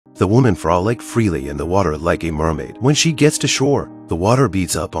The woman frolicked freely in the water like a mermaid. When she gets to shore, the water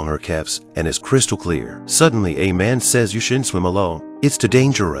beats up on her calves and is crystal clear. Suddenly, a man says you shouldn't swim alone. It's too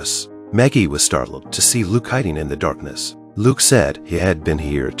dangerous. Maggie was startled to see Luke hiding in the darkness. Luke said he had been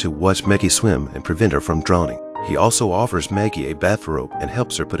here to watch Maggie swim and prevent her from drowning. He also offers Maggie a bathrobe and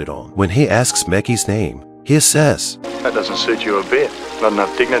helps her put it on. When he asks Maggie's name, he says, "That doesn't suit you a bit. Not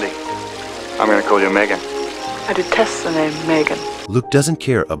enough dignity. I'm gonna call you Megan." I detest the name Megan. Luke doesn't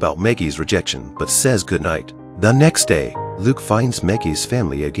care about Maggie's rejection, but says goodnight. The next day, Luke finds Maggie's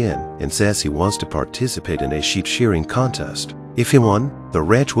family again and says he wants to participate in a sheep shearing contest. If he won, the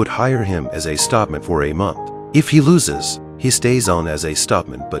ranch would hire him as a stockman for a month. If he loses, he stays on as a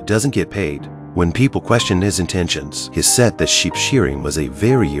stockman but doesn't get paid. When people question his intentions, he said that sheep shearing was a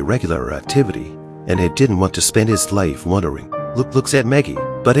very irregular activity and he didn't want to spend his life wondering. Luke looks at Maggie,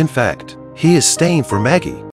 but in fact, he is staying for Maggie.